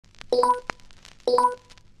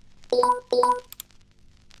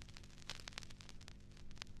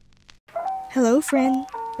Hello friend,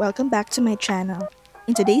 welcome back to my channel.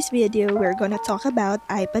 In today's video, we're gonna talk about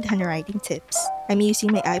iPad handwriting tips. I'm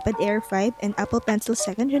using my iPad Air 5 and Apple Pencil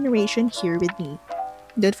 2nd generation here with me.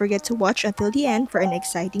 Don't forget to watch until the end for an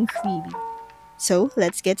exciting freebie. So,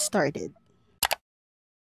 let's get started.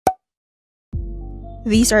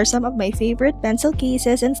 These are some of my favorite pencil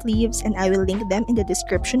cases and sleeves, and I will link them in the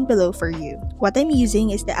description below for you. What I'm using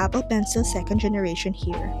is the Apple Pencil 2nd generation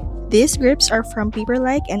here. These grips are from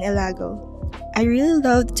Paperlike and Elago. I really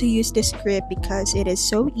love to use this grip because it is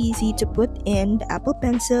so easy to put in the Apple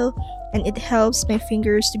Pencil, and it helps my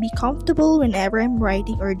fingers to be comfortable whenever I'm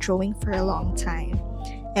writing or drawing for a long time.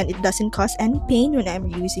 And it doesn't cause any pain when I'm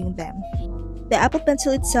using them. The Apple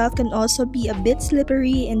Pencil itself can also be a bit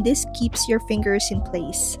slippery, and this keeps your fingers in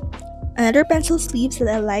place. Another pencil sleeves that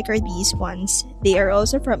I like are these ones. They are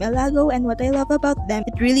also from Elago, and what I love about them,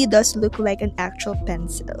 it really does look like an actual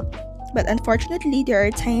pencil. But unfortunately, there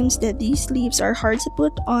are times that these sleeves are hard to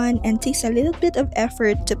put on and takes a little bit of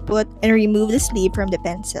effort to put and remove the sleeve from the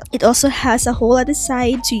pencil. It also has a hole at the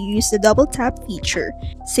side to use the double tap feature.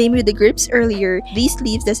 Same with the grips earlier, these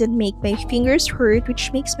sleeves doesn't make my fingers hurt,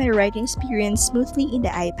 which makes my writing experience smoothly in the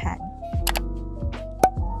iPad.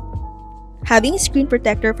 Having a screen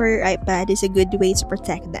protector for your iPad is a good way to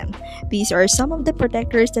protect them. These are some of the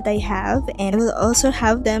protectors that I have, and I will also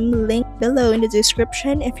have them linked below in the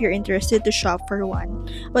description if you're interested to shop for one.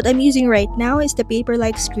 What I'm using right now is the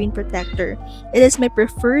Paperlike screen protector. It is my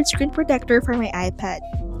preferred screen protector for my iPad.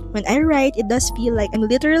 When I write, it does feel like I'm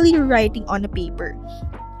literally writing on a paper.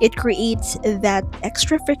 It creates that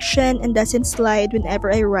extra friction and doesn't slide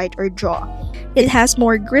whenever I write or draw. It has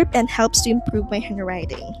more grip and helps to improve my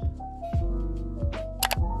handwriting.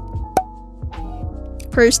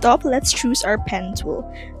 First off, let's choose our pen tool.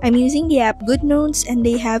 I'm using the app GoodNotes, and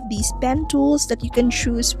they have these pen tools that you can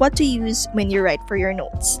choose what to use when you write for your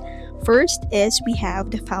notes. First is we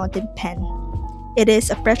have the fountain pen. It is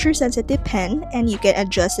a pressure-sensitive pen, and you can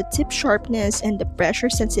adjust the tip sharpness and the pressure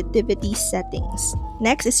sensitivity settings.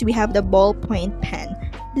 Next is we have the ballpoint pen.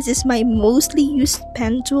 This is my mostly used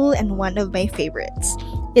pen tool and one of my favorites.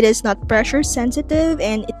 It is not pressure sensitive,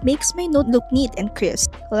 and it makes my note look neat and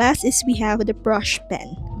crisp. Last is we have the brush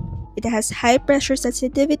pen. It has high pressure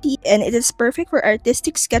sensitivity, and it is perfect for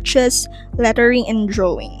artistic sketches, lettering, and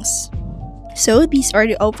drawings. So these are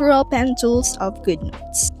the overall pen tools of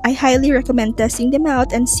GoodNotes. I highly recommend testing them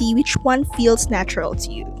out and see which one feels natural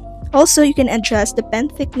to you. Also, you can adjust the pen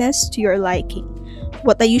thickness to your liking.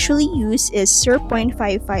 What I usually use is 0.55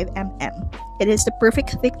 mm. It is the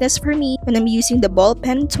perfect thickness for me when I'm using the ball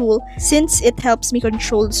pen tool, since it helps me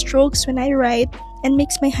control the strokes when I write and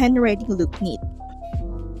makes my handwriting look neat.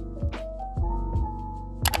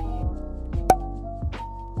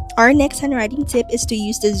 Our next handwriting tip is to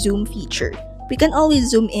use the zoom feature. We can always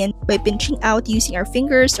zoom in by pinching out using our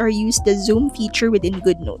fingers or use the zoom feature within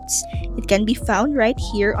GoodNotes. It can be found right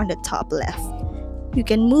here on the top left. You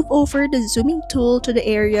can move over the zooming tool to the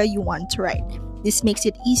area you want to write. This makes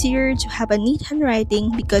it easier to have a neat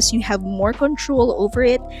handwriting because you have more control over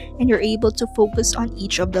it and you're able to focus on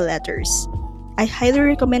each of the letters. I highly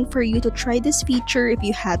recommend for you to try this feature if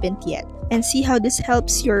you haven't yet and see how this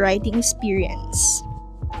helps your writing experience.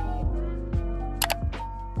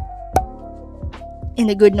 In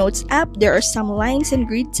the GoodNotes app, there are some lines and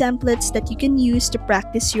grid templates that you can use to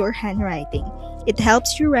practice your handwriting. It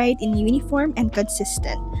helps you write in uniform and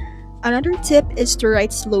consistent. Another tip is to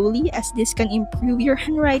write slowly, as this can improve your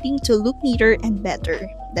handwriting to look neater and better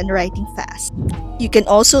than writing fast. You can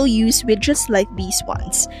also use widgets like these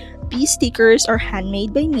ones. These stickers are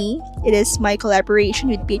handmade by me. It is my collaboration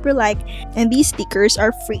with Paperlike, and these stickers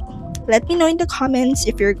are free. Let me know in the comments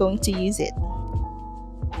if you're going to use it.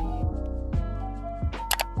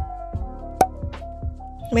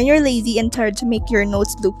 When you're lazy and tired to make your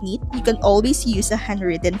notes look neat, you can always use a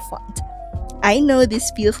handwritten font. I know this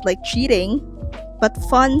feels like cheating, but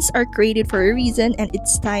fonts are created for a reason, and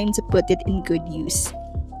it's time to put it in good use.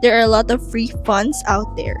 There are a lot of free fonts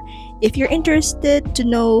out there. If you're interested to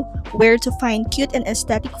know where to find cute and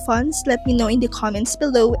aesthetic fonts, let me know in the comments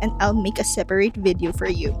below and I'll make a separate video for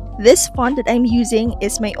you. This font that I'm using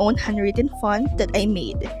is my own handwritten font that I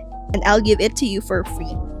made, and I'll give it to you for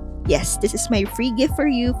free. Yes, this is my free gift for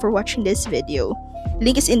you for watching this video.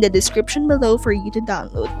 Link is in the description below for you to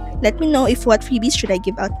download. Let me know if what freebies should I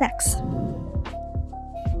give out next.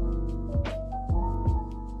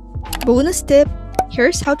 Bonus tip,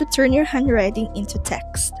 here's how to turn your handwriting into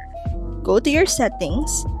text. Go to your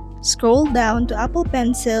settings, scroll down to Apple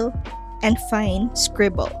Pencil, and find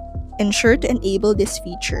Scribble. Ensure to enable this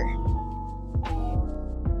feature.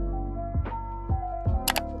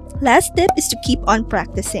 Last tip is to keep on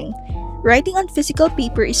practicing. Writing on physical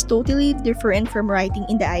paper is totally different from writing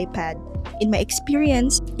in the iPad. In my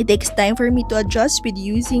experience, it takes time for me to adjust with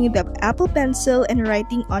using the Apple Pencil and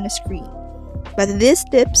writing on a screen. But these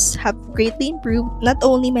tips have greatly improved not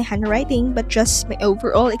only my handwriting but just my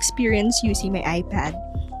overall experience using my iPad.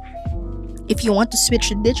 If you want to switch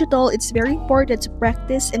to digital, it's very important to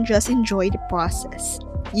practice and just enjoy the process.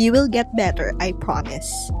 You will get better, I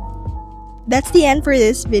promise. That's the end for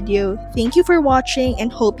this video. Thank you for watching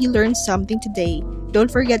and hope you learned something today.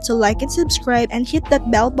 Don't forget to like and subscribe and hit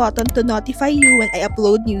that bell button to notify you when I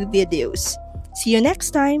upload new videos. See you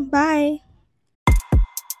next time. Bye!